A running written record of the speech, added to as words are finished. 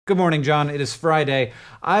Good morning, John. It is Friday.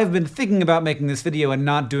 I've been thinking about making this video and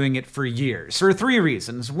not doing it for years. For 3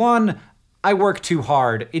 reasons. 1, I work too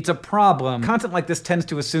hard. It's a problem. Content like this tends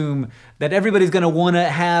to assume that everybody's gonna wanna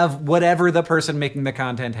have whatever the person making the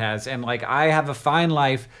content has. And like, I have a fine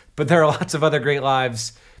life, but there are lots of other great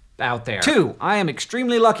lives out there. 2, I am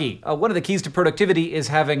extremely lucky. One of the keys to productivity is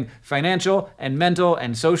having financial and mental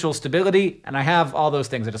and social stability, and I have all those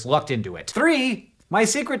things. I just lucked into it. 3, my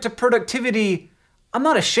secret to productivity, I'm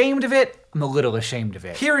not ashamed of it, I'm a little ashamed of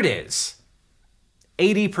it. Here it is.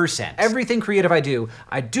 80%. Everything creative I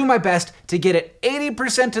do my best to get it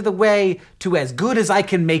 80% of the way to as good as I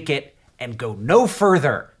can make it and go no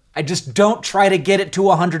further. I just don't try to get it to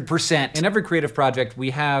 100%. In every creative project,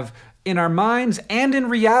 we have, in our minds and in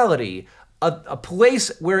reality, a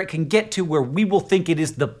place where it can get to where we will think it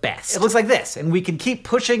is the best. It looks like this, and we can keep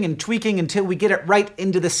pushing and tweaking until we get it right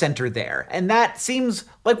into the center there. And that seems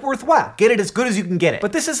like worthwhile. Get it as good as you can get it.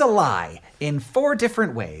 But this is a lie in 4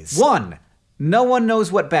 different ways. 1, no one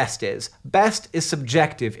knows what best is. Best is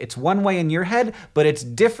subjective. It's one way in your head, but it's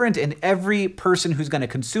different in every person who's gonna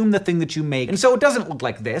consume the thing that you make. And so it doesn't look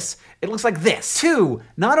like this, it looks like this. 2,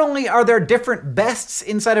 not only are there different bests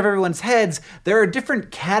inside of everyone's heads, there are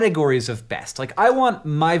different categories of best. Like, I want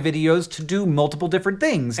my videos to do multiple different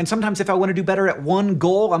things. And sometimes if I wanna do better at one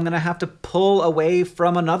goal, I'm gonna have to pull away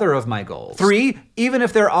from another of my goals. 3, even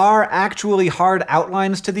if there are actually hard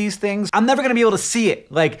outlines to these things, I'm never gonna be able to see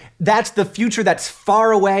it. Like, that's the future that's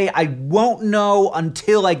far away. I won't know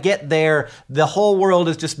until I get there. The whole world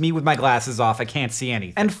is just me with my glasses off. I can't see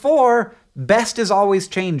anything. And 4, best is always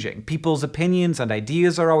changing. People's opinions and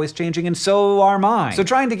ideas are always changing, and so are mine. So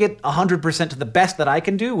trying to get 100% to the best that I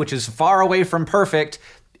can do, which is far away from perfect,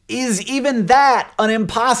 is even that an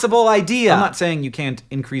impossible idea? I'm not saying you can't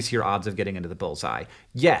increase your odds of getting into the bullseye.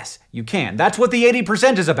 Yes, you can. That's what the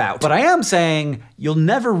 80% is about. But I am saying you'll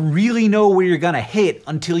never really know where you're gonna hit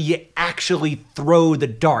until you actually throw the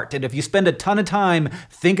dart. And if you spend a ton of time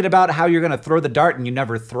thinking about how you're gonna throw the dart and you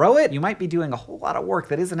never throw it, you might be doing a whole lot of work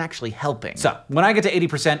that isn't actually helping. So when I get to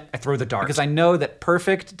 80%, I throw the dart. Because I know that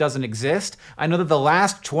perfect doesn't exist. I know that the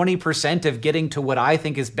last 20% of getting to what I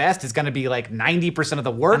think is best is gonna be like 90% of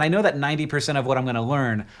the work. And I know that 90% of what I'm gonna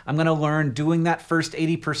learn doing that first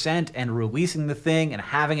 80% and releasing the thing and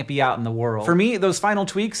having it be out in the world. For me, those final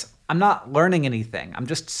tweaks, I'm not learning anything. I'm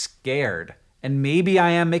just scared. And maybe I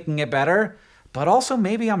am making it better, but also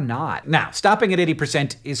maybe I'm not. Now, stopping at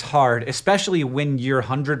 80% is hard, especially when your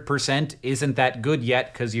 100% isn't that good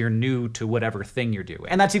yet because you're new to whatever thing you're doing.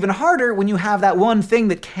 And that's even harder when you have that one thing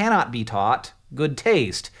that cannot be taught, good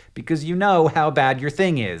taste, because you know how bad your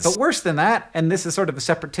thing is. But worse than that, and this is sort of a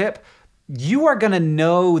separate tip, you are gonna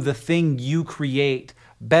know the thing you create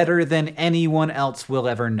better than anyone else will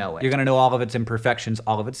ever know it. You're gonna know all of its imperfections,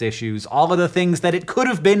 all of its issues, all of the things that it could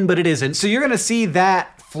have been, but it isn't. So you're gonna see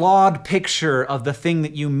that flawed picture of the thing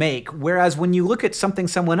that you make, whereas when you look at something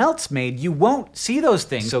someone else made, you won't see those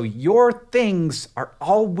things. So your things are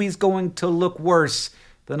always going to look worse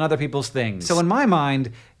than other people's things. So in my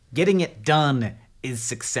mind, getting it done is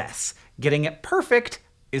success. Getting it perfect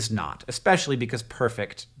is not, especially because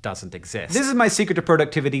perfect doesn't exist. This is my secret to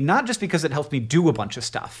productivity, not just because it helps me do a bunch of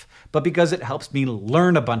stuff, but because it helps me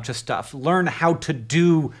learn a bunch of stuff, learn how to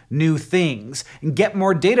do new things, and get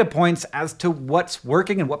more data points as to what's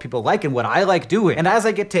working and what people like and what I like doing. And as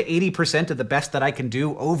I get to 80% of the best that I can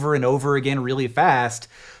do over and over again really fast,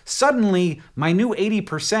 suddenly my new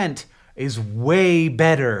 80% is way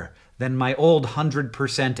better than my old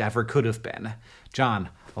 100% ever could have been. John,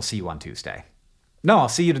 I'll see you on Tuesday. No, I'll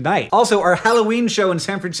see you tonight. Also, our Halloween show in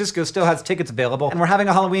San Francisco still has tickets available, and we're having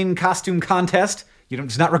a Halloween costume contest.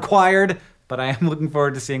 It's not required, but I am looking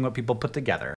forward to seeing what people put together.